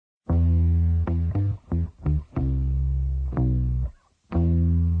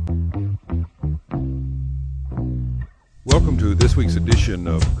this week's edition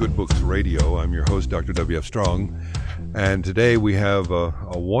of Good Books Radio. I'm your host, Dr. W.F. Strong, and today we have a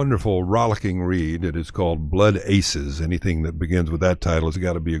wonderful, rollicking read. It is called Blood Aces. Anything that begins with that title has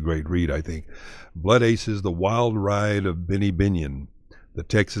got to be a great read, I think. Blood Aces, The Wild Ride of Benny Binion, the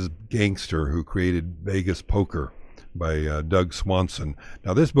Texas gangster who created Vegas poker, by Doug Swanson.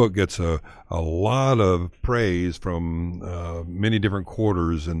 Now, this book gets a lot of praise from many different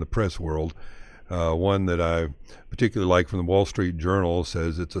quarters in the press world. One that I particularly like from the Wall Street Journal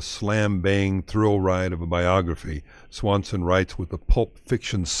says it's a slam-bang thrill ride of a biography. Swanson writes with the pulp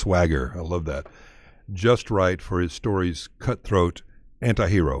fiction swagger. I love that. Just right for his story's cutthroat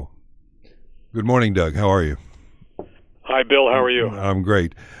anti-hero. Good morning, Doug. How are you? Hi, Bill. How are you? I'm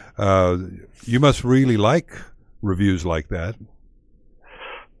great. You must really like reviews like that.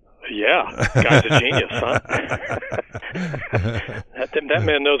 Yeah, guy's a genius, huh? that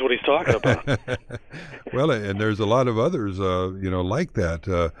man knows what he's talking about. Well, and there's a lot of others, like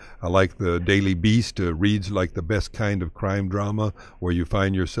that. I like the Daily Beast reads like the best kind of crime drama, where you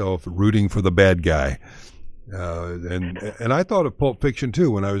find yourself rooting for the bad guy. And I thought of Pulp Fiction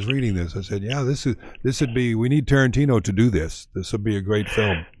too when I was reading this. I said, yeah, this would be. We need Tarantino to do this. This would be a great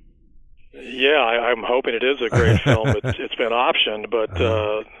film. Yeah, I'm hoping it is a great film. It's been optioned, but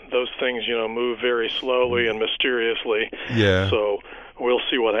those things, move very slowly and mysteriously. Yeah. So we'll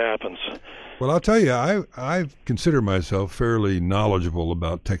see what happens. Well, I'll tell you, I consider myself fairly knowledgeable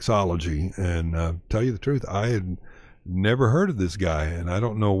about Texology, and tell you the truth, I had never heard of this guy, and I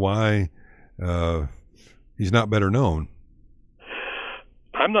don't know why he's not better known.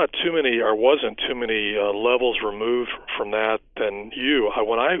 I'm not too many, or wasn't too many levels removed from that than you.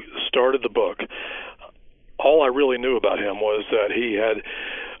 When I started the book, all I really knew about him was that he had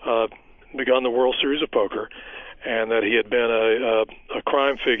begun the World Series of Poker, and that he had been a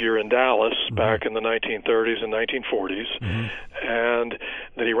crime figure in Dallas back in the 1930s and 1940s, and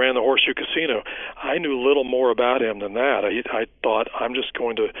that he ran the Horseshoe Casino. I knew little more about him than that. I thought, I'm just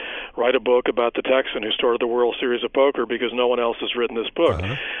going to write a book about the Texan who started the World Series of Poker because no one else has written this book.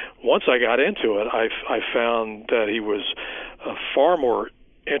 Once I got into it, I found that he was a far more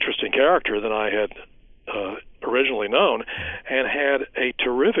interesting character than I had originally known, and had a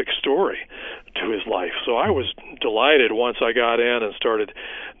terrific story to his life. So I was delighted once I got in and started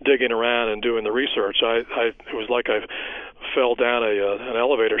digging around and doing the research. It was like I fell down an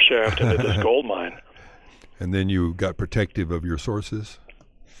elevator shaft into this gold mine. And then you got protective of your sources?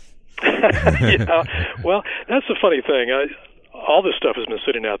 Yeah, well, that's the funny thing. All this stuff has been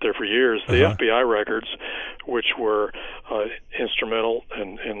sitting out there for years. The FBI records, which were instrumental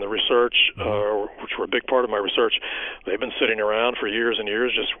in the research, which were a big part of my research, they've been sitting around for years and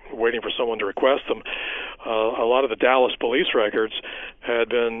years just waiting for someone to request them. A lot of the Dallas police records had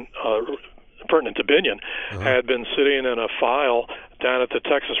been pertinent to Binion, had been sitting in a file down at the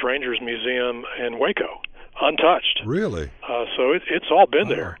Texas Rangers Museum in Waco, untouched. Really? So it's all been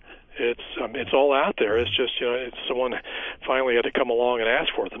there. It's all out there. It's just, someone finally had to come along and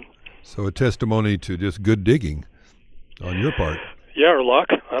ask for them. So a testimony to just good digging on your part. Yeah, or luck.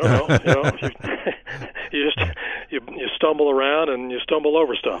 I don't know. You stumble around and you stumble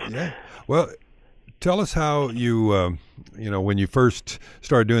over stuff. Yeah. Well, tell us how you, when you first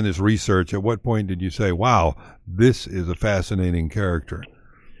started doing this research, at what point did you say, wow, this is a fascinating character?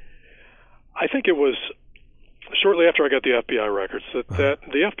 I think it was shortly after I got the FBI records that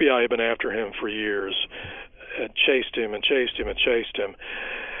the FBI had been after him for years, and chased him and chased him and chased him.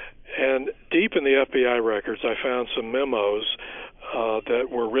 And deep in the FBI records, I found some memos that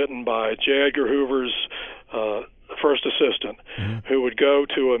were written by J. Edgar Hoover's first assistant, who would go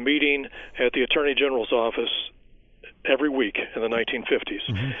to a meeting at the Attorney General's office every week in the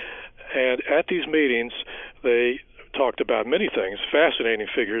 1950s. And at these meetings, they talked about many things, fascinating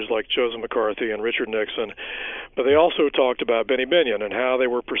figures like Joseph McCarthy and Richard Nixon, but they also talked about Benny Binion and how they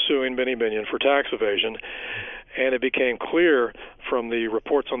were pursuing Benny Binion for tax evasion. And it became clear from the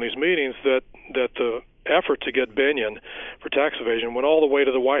reports on these meetings that the effort to get Binion for tax evasion went all the way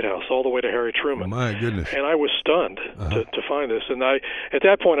to the White House, all the way to Harry Truman. My goodness. And I was stunned to find this. And at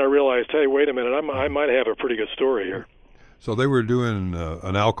that point I realized, hey, wait a minute, I might have a pretty good story here. So they were doing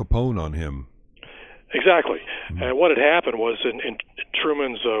an Al Capone on him. Exactly. And what had happened was in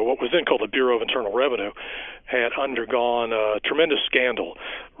Truman's, what was then called the Bureau of Internal Revenue, had undergone a tremendous scandal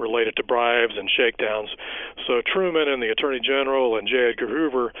related to bribes and shakedowns. So Truman and the Attorney General and J. Edgar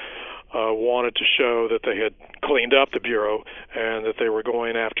Hoover wanted to show that they had cleaned up the Bureau and that they were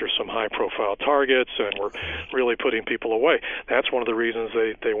going after some high-profile targets and were really putting people away. That's one of the reasons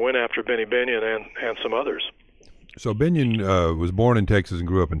they went after Benny Binion and some others. So Binion was born in Texas and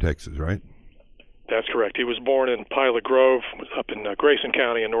grew up in Texas, right? That's correct. He was born in Pilot Grove, up in Grayson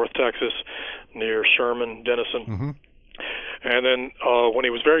County in North Texas, near Sherman, Denison. Mm-hmm. And then when he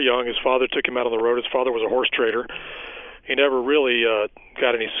was very young, his father took him out on the road. His father was a horse trader. He never really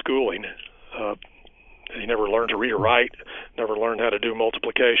got any schooling. He never learned to read or write, never learned how to do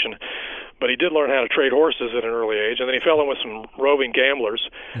multiplication. But he did learn how to trade horses at an early age. And then he fell in with some roving gamblers,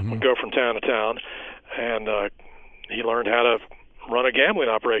 would go from town to town. And he learned how to run a gambling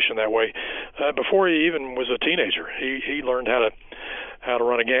operation that way. Before he even was a teenager, he learned how to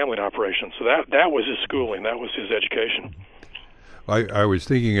run a gambling operation. So that was his schooling. That was his education. I was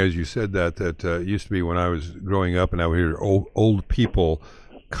thinking as you said that it used to be when I was growing up and I would hear old people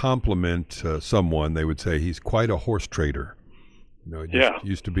compliment someone, they would say he's quite a horse trader. You know, it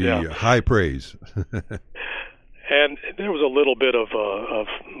used to be high praise. And there was a little bit of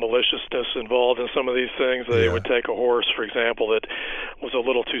maliciousness involved in some of these things. They would take a horse, for example, that was a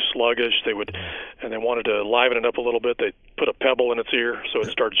little too sluggish. And they wanted to liven it up a little bit. They'd put a pebble in its ear so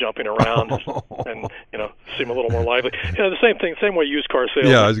it'd start jumping around and seem a little more lively. The same thing, same way used car sales.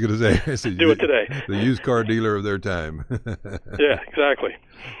 Yeah, I was going to say do it today. The used car dealer of their time. Yeah, exactly.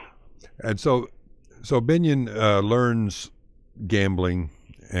 And so Binion learns gambling,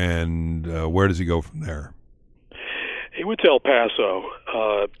 and where does he go from there? He went to El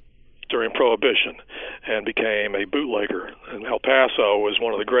Paso during Prohibition and became a bootlegger. And El Paso was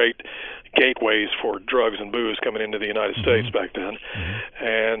one of the great gateways for drugs and booze coming into the United States back then.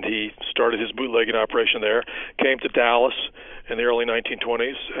 And he started his bootlegging operation there, came to Dallas in the early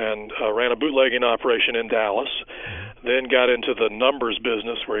 1920s and ran a bootlegging operation in Dallas, then got into the numbers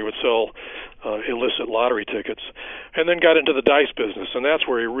business where he would sell illicit lottery tickets, and then got into the dice business, and that's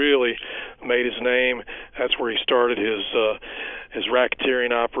where he really made his name. That's where he started his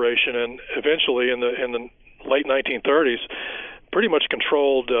racketeering operation, and eventually in the late 1930s pretty much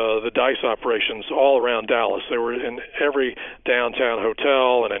controlled the dice operations all around Dallas. They were in every downtown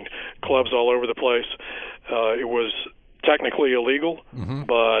hotel and in clubs all over the place. It was technically illegal,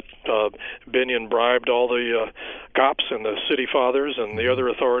 but Binion bribed all the cops and the city fathers and the other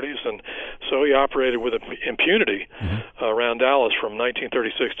authorities, and so he operated with impunity around Dallas from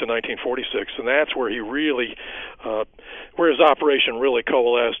 1936 to 1946, and that's where he really, where his operation really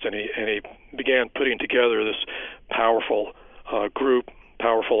coalesced, and he began putting together this powerful group,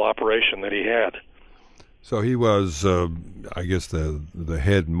 powerful operation that he had. So he was, I guess, the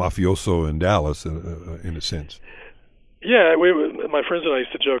head mafioso in Dallas, in a sense. Yeah, my friends and I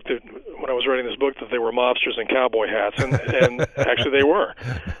used to joke that when I was writing this book that they were mobsters in cowboy hats, and actually they were.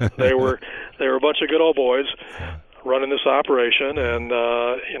 They were a bunch of good old boys running this operation, and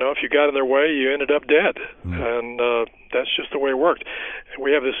if you got in their way, you ended up dead, and that's just the way it worked.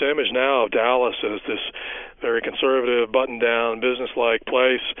 We have this image now of Dallas as this very conservative, buttoned-down, business-like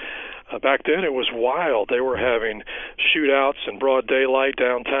place. Back then, it was wild. They were having shootouts in broad daylight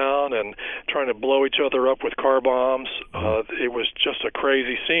downtown and trying to blow each other up with car bombs. It was just a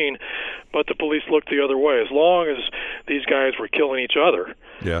crazy scene, but the police looked the other way. As long as these guys were killing each other,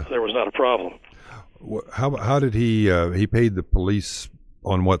 there was not a problem. How did he paid the police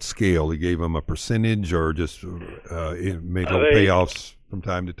on what scale? He gave them a percentage, or just made little payoffs from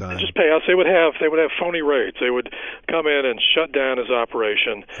time to time? Just payouts. They would have phony raids. They would come in and shut down his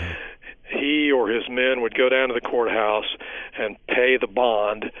operation. He or his men would go down to the courthouse and pay the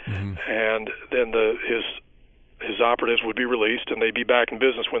bond, and then his operatives would be released, and they'd be back in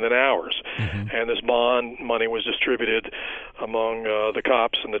business within hours. And this bond money was distributed among the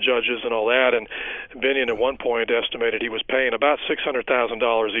cops and the judges and all that. And Binion at one point estimated he was paying about $600,000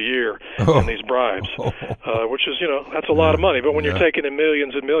 a year in these bribes, which is, that's a lot of money. But when you're taking in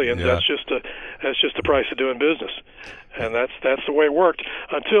millions and millions, that's just the price of doing business. And that's the way it worked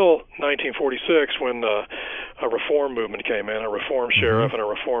until 1946, when a reform movement came in, a reform sheriff and a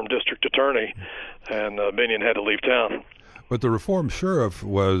reform district attorney, and Binion had to leave town. But the reform sheriff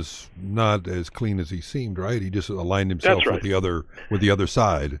was not as clean as he seemed, right? He just aligned himself with the other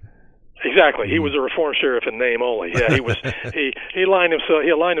side. Exactly. He was a reform sheriff in name only. Yeah, he was. he aligned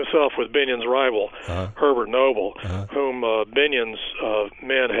himself with Binion's rival, Herbert Noble, whom Binion's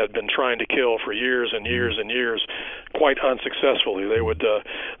men had been trying to kill for years and years and years, quite unsuccessful.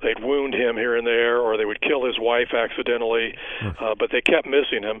 They'd wound him here and there, or they would kill his wife accidentally, but they kept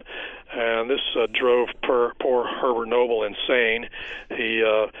missing him, and this drove poor Herbert Noble insane. He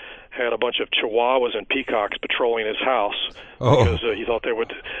had a bunch of chihuahuas and peacocks patrolling his house because he thought they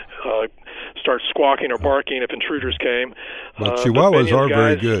would start squawking or barking if intruders came. Well, chihuahuas are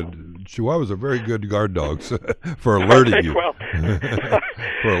very good. Chihuahuas are very good guard dogs for alerting you. Well,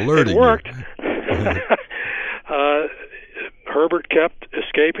 for alerting it worked. you. Herbert kept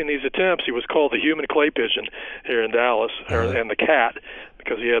escaping escaping these attempts. He was called the human clay pigeon here in Dallas, and the cat,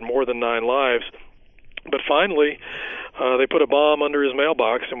 because he had more than 9 lives. But finally, they put a bomb under his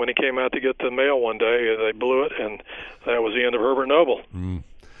mailbox, and when he came out to get the mail one day, they blew it, and that was the end of Herbert Noble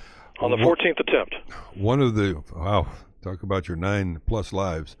on the 14th attempt. Wow, talk about your 9+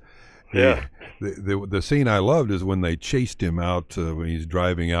 lives. Yeah. The scene I loved is when they chased him out when he's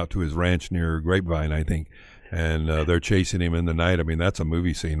driving out to his ranch near Grapevine, I think, and they're chasing him in the night. I mean, that's a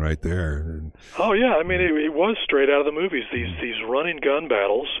movie scene right there. Oh yeah, I mean, it was straight out of the movies. These running gun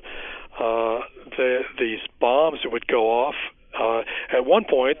battles. These bombs that would go off. At one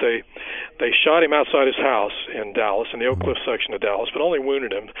point, they shot him outside his house in Dallas, in the Oak Cliff section of Dallas, but only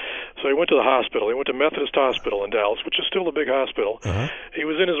wounded him. So he went to the hospital. He went to Methodist Hospital in Dallas, which is still a big hospital. He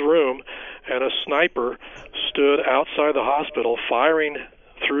was in his room, and a sniper stood outside the hospital firing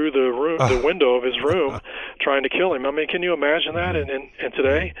through the window of his room, trying to kill him. I mean, can you imagine that? And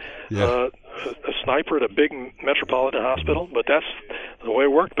today, a sniper at a big metropolitan hospital, but that's the way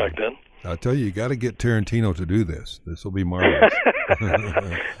it worked back then. I'll tell you got to get Tarantino to do this. This will be marvelous.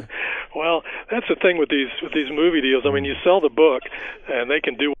 Well, that's the thing with these movie deals. I mean, you sell the book, and they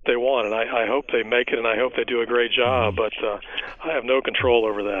can do what they want, and I hope they make it, and I hope they do a great job. But I have no control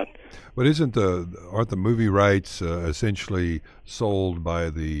over that. But aren't the movie rights essentially sold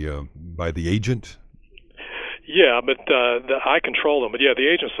by the agent? Yeah, but I control them. But yeah, the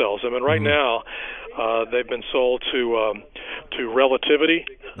agent sells them, and right now they've been sold to Relativity,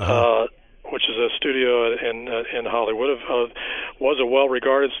 which is a studio in Hollywood. Was a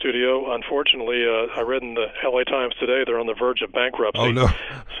well-regarded studio. Unfortunately, I read in the L.A. Times today they're on the verge of bankruptcy. Oh no!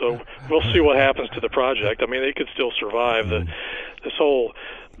 So we'll see what happens to the project. I mean, they could still survive. This whole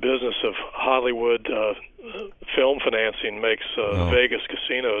business of Hollywood film financing makes Vegas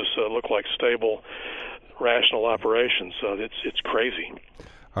casinos look like stable, rational operations. It's crazy.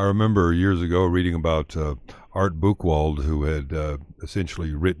 I remember years ago reading about Art Buchwald, who had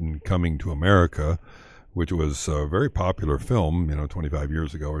essentially written Coming to America, which was a very popular film, 25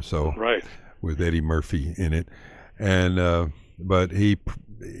 years ago or so, right, with Eddie Murphy in it. And but he,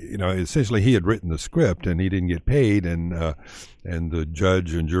 essentially he had written the script and he didn't get paid, and the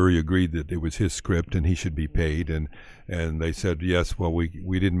judge and jury agreed that it was his script and he should be paid, and they said yes. Well,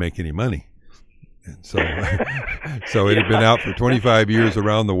 we didn't make any money. And so it had been out for 25 years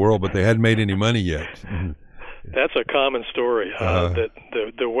around the world, but they hadn't made any money yet. That's a common story. That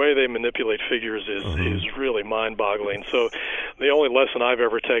the way they manipulate figures is really mind-boggling. So the only lesson I've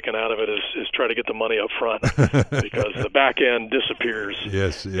ever taken out of it is try to get the money up front, because the back end disappears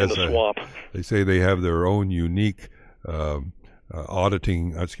in the swamp. They say they have their own unique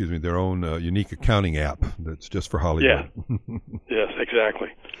their own unique accounting app that's just for Hollywood. Yeah. Yes, exactly.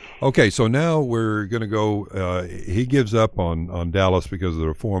 Okay, so now we're going to go. He gives up on Dallas because of the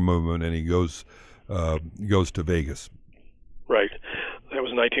reform movement, and he goes to Vegas. Right. That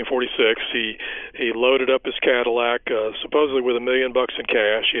was 1946. He loaded up his Cadillac, supposedly with $1 million in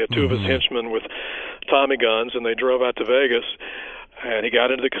cash. He had 2 of his henchmen with Tommy guns, and they drove out to Vegas. And he got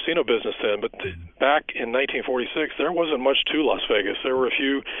into the casino business then. But back in 1946, there wasn't much to Las Vegas. There were a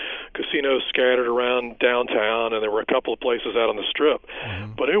few casinos scattered around downtown, and there were a couple of places out on the Strip.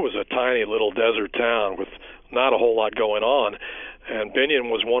 But it was a tiny little desert town with not a whole lot going on. And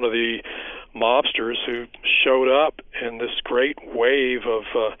Binion was one of the mobsters who showed up in this great wave of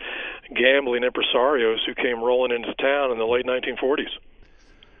gambling impresarios who came rolling into town in the late 1940s.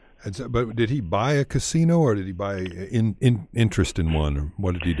 And so, but did he buy a casino, or did he buy interest in one, or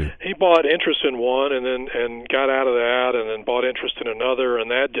what did he do? He bought interest in one, and got out of that, and then bought interest in another,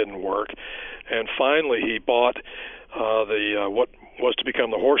 and that didn't work. And finally, he bought what was to become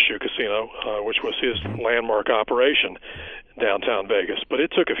the Horseshoe Casino, which was his landmark operation downtown Vegas. But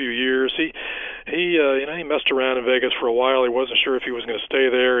it took a few years. He messed around in Vegas for a while. He wasn't sure if he was going to stay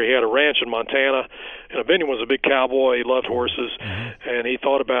there. He had a ranch in Montana. Binion was a big cowboy. He loved horses, and he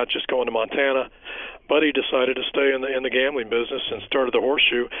thought about just going to Montana. But he decided to stay in the gambling business and started the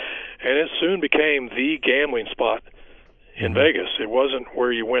Horseshoe, and it soon became the gambling spot in Vegas. It wasn't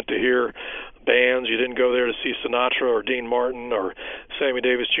where you went to hear bands. You didn't go there to see Sinatra or Dean Martin or Sammy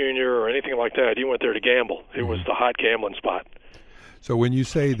Davis Jr. or anything like that. You went there to gamble. It was the hot gambling spot. So when you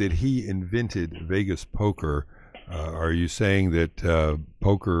say that he invented Vegas poker, are you saying that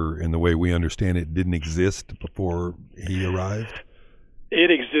poker, in the way we understand it, didn't exist before he arrived? It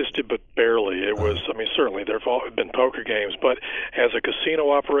existed, but barely. It was, I mean, certainly there have been poker games, but as a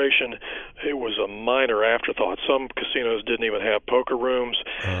casino operation, it was a minor afterthought. Some casinos didn't even have poker rooms.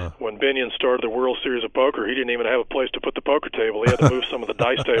 When Binion started the World Series of Poker, he didn't even have a place to put the poker table. He had to move some of the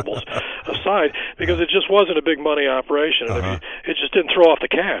dice tables aside because it just wasn't a big money operation. And it just didn't throw off the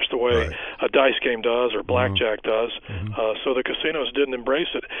cash the way a dice game does or blackjack does. So the casinos didn't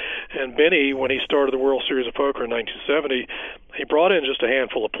embrace it. And Benny, when he started the World Series of Poker in 1970, he brought in just a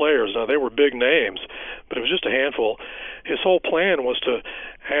handful of players. Now, they were big names, but it was just a handful. His whole plan was to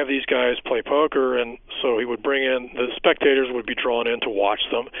have these guys play poker, and so he would bring in, the spectators would be drawn in to watch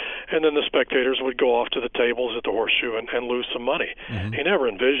them, and then the spectators would go off to the tables at the Horseshoe and lose some money. He never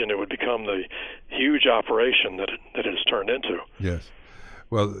envisioned it would become the huge operation that it has turned into. Yes.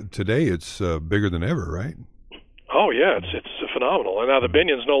 Well, today it's bigger than ever, right? Oh, yeah, it's phenomenal. And now the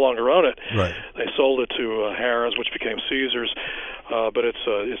Binions no longer own it. Right. They sold it to Harrah's, which became Caesars. But it's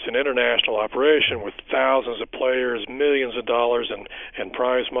an international operation with thousands of players, millions of dollars in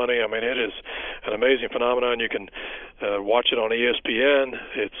prize money. I mean, it is an amazing phenomenon. You can watch it on ESPN.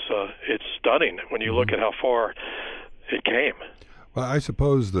 It's stunning when you look at how far it came. Well, I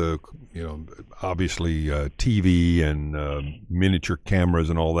suppose obviously TV and miniature cameras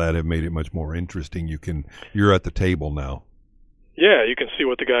and all that have made it much more interesting. You're at the table now. Yeah, you can see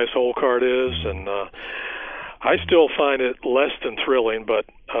what the guy's hole card is, and I still find it less than thrilling, but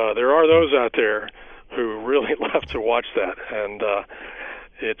there are those out there who really love to watch that, and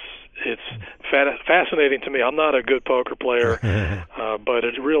it's fascinating to me. I'm not a good poker player, but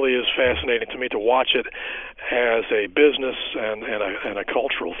it really is fascinating to me to watch it as a business and a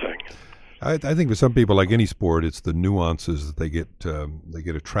cultural thing. I think for some people, like any sport, it's the nuances that they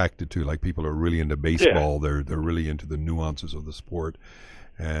get attracted to. Like people are really into baseball, they're really into the nuances of the sport,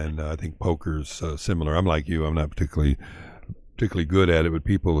 and I think poker's similar. I'm like you; I'm not particularly good at it, but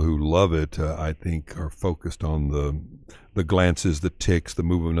people who love it, I think, are focused on the glances, the ticks, the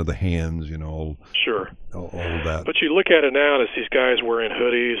movement of the hands, all that. But you look at it now, and it's these guys wearing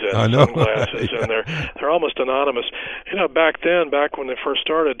hoodies and sunglasses, and they're almost anonymous. Back when they first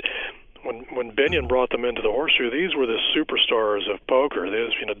started, when Binion brought them into the Horseshoe, these were the superstars of poker.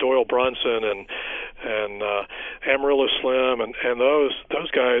 There's Doyle Brunson and Amarillo Slim and those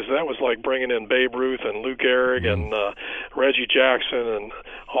guys. That was like bringing in Babe Ruth and Lou Gehrig and Reggie Jackson and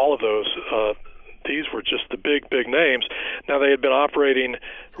all of those. These were just the big names. Now, they had been operating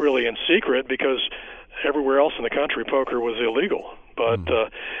really in secret because everywhere else in the country poker was illegal. But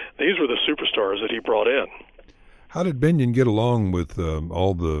these were the superstars that he brought in. How did Binion get along with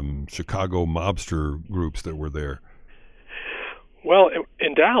all the Chicago mobster groups that were there? Well,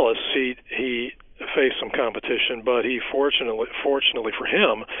 in Dallas, he faced some competition, but he fortunately for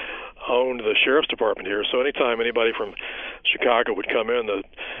him, owned the sheriff's department here. So anytime anybody from Chicago would come in,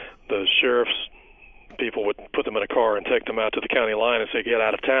 the sheriff's people would put them in a car and take them out to the county line and say, get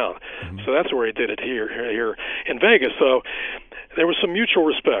out of town. So that's where he did it here in Vegas. So there was some mutual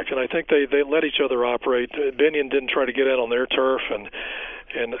respect, and I think they let each other operate. Binion didn't try to get in on their turf, and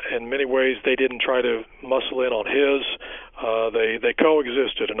in many ways they didn't try to muscle in on his. They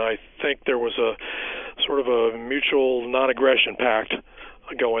coexisted, and I think there was a sort of a mutual non-aggression pact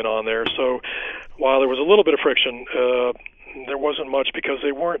going on there. So while there was a little bit of friction, there wasn't much because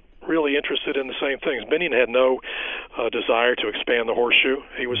they weren't really interested in the same things. Binion had no desire to expand the Horseshoe.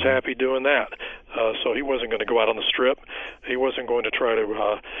 He was happy doing that. So he wasn't going to go out on the Strip. He wasn't going to try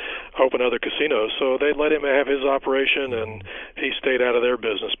to open other casinos. So they let him have his operation, and he stayed out of their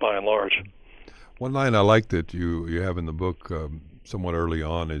business by and large. One line I like that you have in the book somewhat early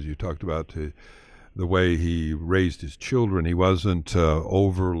on is you talked about the way he raised his children. He wasn't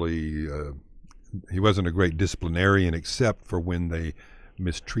he wasn't a great disciplinarian except for when they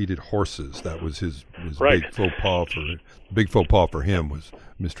mistreated horses. That was his right. big faux pas for him was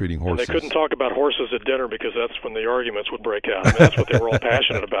mistreating horses. And they couldn't talk about horses at dinner because that's when the arguments would break out. I mean, that's what they were all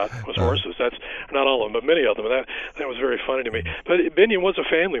passionate about was horses. That's not all of them, but many of them. And that was very funny to me. But Binion was a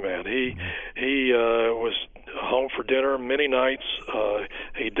family man. He was home for dinner many nights.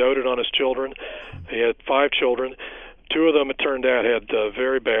 He doted on his children. He had 5 children. 2 of them, it turned out, had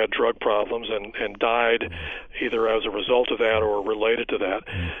very bad drug problems and died either as a result of that or related to that.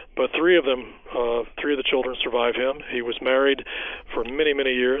 But 3 of them, 3 of the children survived him. He was married for many,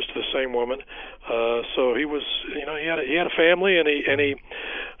 many years to the same woman. So he was, he had a family, and he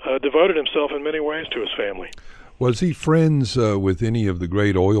devoted himself in many ways to his family. Was he friends with any of the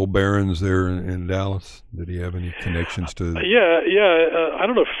great oil barons there in Dallas? Did he have any connections to? Yeah. I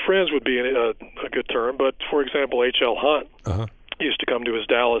don't know if friends would be a good term, but for example, H.L. Hunt used to come to his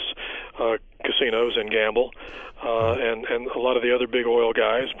Dallas casinos and gamble, and a lot of the other big oil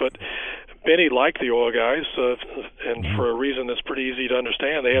guys. But Benny liked the oil guys, and for a reason that's pretty easy to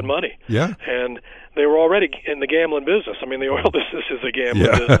understand. They had money, and they were already in the gambling business. I mean, the oil business is a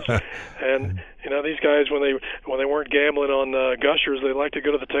gambling business, and these guys when they weren't gambling on gushers, they liked to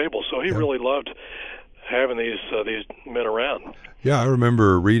go to the table. So he really loved having these men around. Yeah, I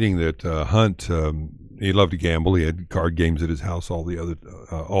remember reading that Hunt. He loved to gamble. He had card games at his house all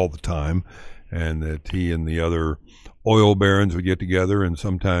the time, and that he and the other oil barons would get together, and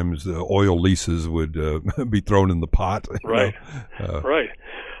sometimes the oil leases would be thrown in the pot. Right. Right.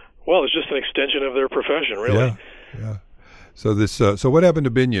 Well, it's just an extension of their profession, really. Yeah. So so what happened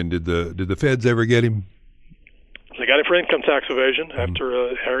to Binion? Did the feds ever get him? They got him for income tax evasion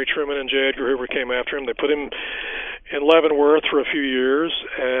after Harry Truman and J. Edgar Hoover came after him. They put him in Leavenworth for a few years,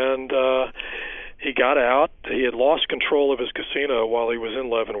 and he got out. He had lost control of his casino while he was in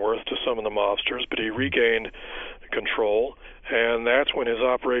Leavenworth to some of the mobsters, but he regained control, and that's when his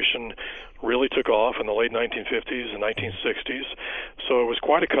operation really took off in the late 1950s and 1960s. So it was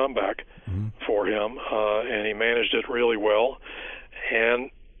quite a comeback for him, and he managed it really well. And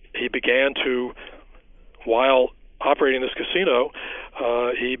he began to, while operating this casino,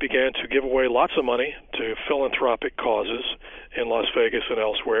 he began to give away lots of money to philanthropic causes in Las Vegas and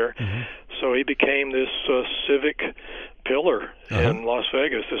elsewhere. So he became this civic pillar in Las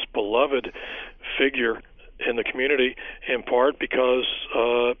Vegas, this beloved figure in the community, in part because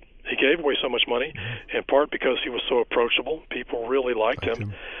he gave away so much money, in part because he was so approachable. People really liked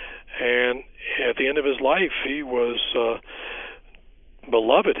him. And at the end of his life, he was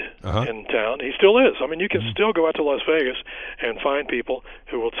beloved in town. He still is. I mean, you can still go out to Las Vegas and find people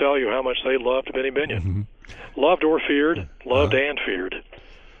who will tell you how much they loved Benny Binion. Loved or feared, loved and feared.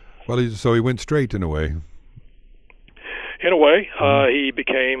 Well, so he went straight in a way. In a way, he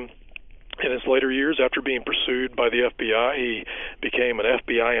became, in his later years, after being pursued by the FBI, he became an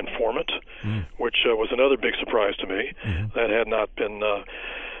FBI informant, which was another big surprise to me. That had not been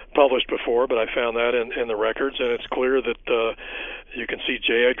published before, but I found that in the records, and it's clear that you can see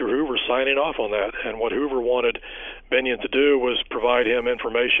J. Edgar Hoover signing off on that. And what Hoover wanted Binion to do was provide him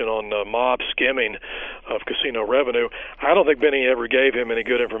information on mob skimming of casino revenue. I don't think Benny ever gave him any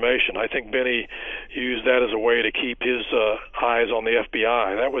good information. I think Benny used that as a way to keep his eyes on the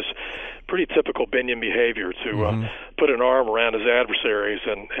FBI. That was pretty typical Binion behavior, to put an arm around his adversaries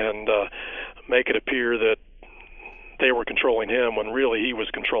and make it appear that they were controlling him when really he was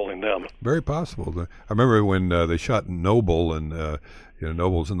controlling them. Very possible. I remember when they shot Noble, and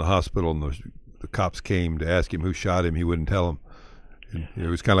Noble's in the hospital, and the cops came to ask him who shot him. He wouldn't tell them. And it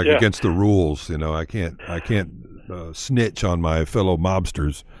was kind of like against the rules. I can't snitch on my fellow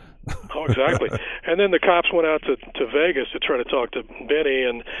mobsters. Oh, exactly. And then the cops went out to Vegas to try to talk to Benny,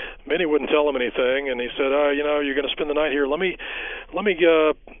 and Benny wouldn't tell them anything. And he said, you're going to spend the night here. Let me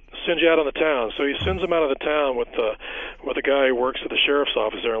send you out on the town. So he sends them out of the town with a guy who works at the sheriff's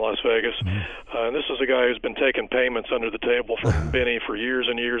office there in Las Vegas. And this is a guy who's been taking payments under the table from Benny for years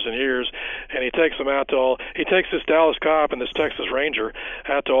and years and years. And he takes them out to he takes this Dallas cop and this Texas Ranger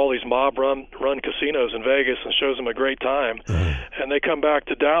out to all these mob run casinos in Vegas and shows them a great time. And they come back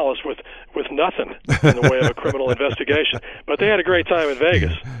to Dallas with nothing in the way of a criminal investigation. But they had a great time in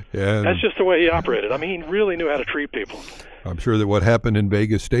Vegas. Yeah. That's just the way he operated. I mean, he really knew how to treat people. I'm sure that what happened in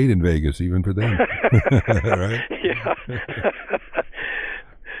Vegas stayed in Vegas, even for them. Right? Yeah.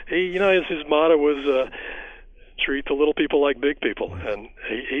 His motto was treat the little people like big people, and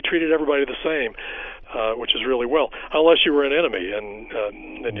he treated everybody the same, which is really well, unless you were an enemy, and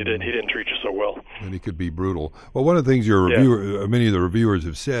then he didn't treat you so well. And he could be brutal. Well, one of the things many of the reviewers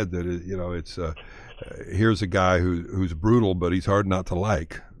have said that it's here's a guy who's brutal, but he's hard not to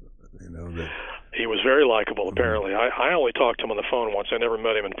like. He was very likable, apparently. I only talked to him on the phone once. I never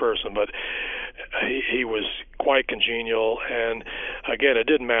met him in person, but he was quite congenial. And, again, it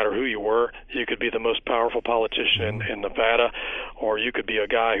didn't matter who you were. You could be the most powerful politician in Nevada, or you could be a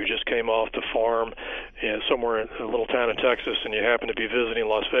guy who just came off the farm somewhere in a little town in Texas, and you happen to be visiting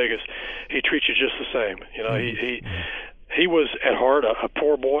Las Vegas. He treats you just the same. He was, at heart, a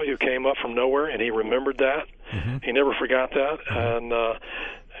poor boy who came up from nowhere, and he remembered that. He never forgot that. And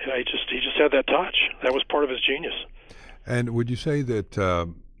he just had that touch. That was part of his genius. And would you say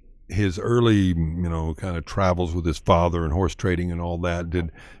that his early, kind of travels with his father and horse trading and all that,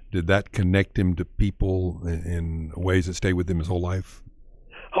 did that connect him to people in ways that stayed with him his whole life?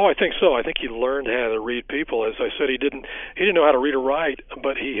 Oh, I think so. I think he learned how to read people. As I said, he didn't know how to read or write,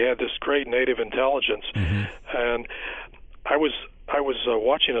 but he had this great native intelligence. And I was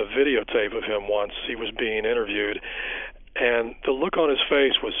watching a videotape of him once. He was being interviewed, And the look on his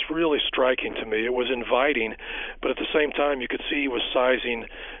face was really striking to me. It was inviting, but at the same time, you could see he was sizing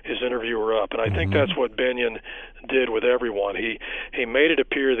his interviewer up. And I think that's what Binion did with everyone. He made it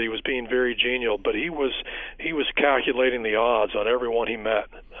appear that he was being very genial, but he was calculating the odds on everyone he met.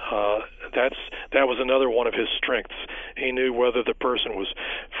 That was another one of his strengths. He knew whether the person was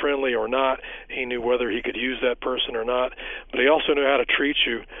friendly or not. He knew whether he could use that person or not. But he also knew how to treat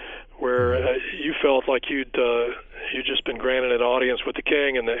you, where you felt like you'd just been granted an audience with the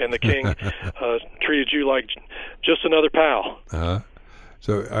king, and the king treated you like just another pal.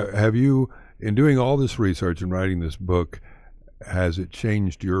 So have you, in doing all this research and writing this book, has it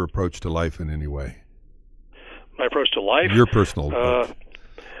changed your approach to life in any way? My approach to life? Your personal approach.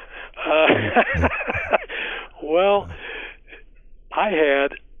 Well, I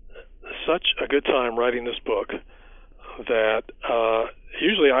had such a good time writing this book that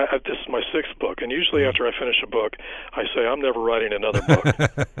usually this is my sixth book, and usually after I finish a book, I say I'm never writing another book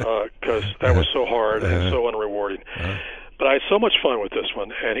because that was so hard and so unrewarding. But I had so much fun with this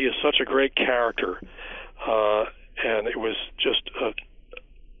one, and he is such a great character, and it was just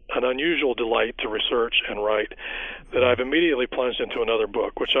an unusual delight to research and write that I've immediately plunged into another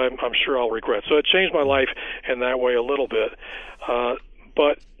book, which I'm sure I'll regret. So it changed my life in that way a little bit,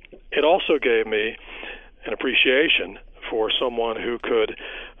 but it also gave me an appreciation for someone who could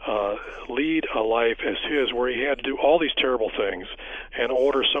lead a life as his, where he had to do all these terrible things and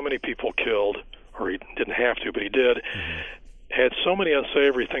order so many people killed, or he didn't have to, but he did, had so many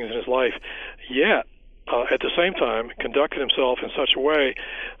unsavory things in his life, yet at the same time conducted himself in such a way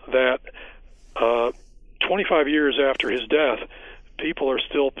that 25 years after his death, people are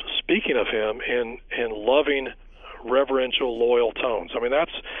still speaking of him in loving, reverential, loyal tones. I mean,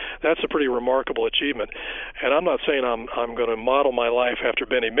 that's a pretty remarkable achievement. And I'm not saying I'm going to model my life after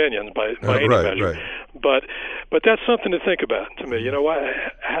Benny Binion by any measure, but that's something to think about to me. You know,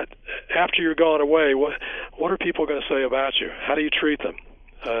 after you're gone away, what are people going to say about you? How do you treat them?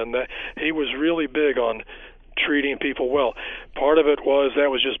 And he was really big on treating people well. Part of it was that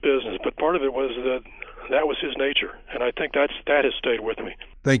was just business, but part of it was that was his nature, and I think that has stayed with me.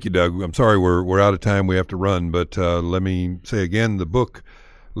 Thank you, Doug. I'm sorry we're out of time. We have to run, but let me say again, the book,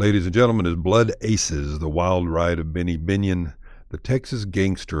 ladies and gentlemen, is Blood Aces, The Wild Ride of Benny Binion, the Texas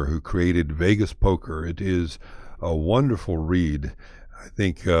gangster who created Vegas poker. It is a wonderful read. I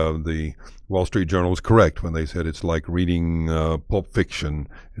think the Wall Street Journal was correct when they said it's like reading Pulp Fiction.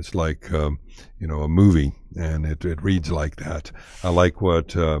 It's like, a movie, and it reads like that. I like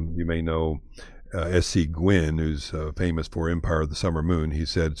what you may know S.C. Gwynn, who's famous for Empire of the Summer Moon. He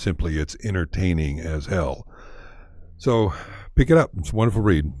said simply, it's entertaining as hell. So pick it up. It's a wonderful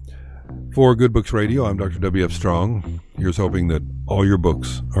read. For Good Books Radio, I'm Dr. W.F. Strong. Here's hoping that all your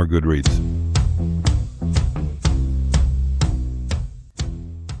books are good reads.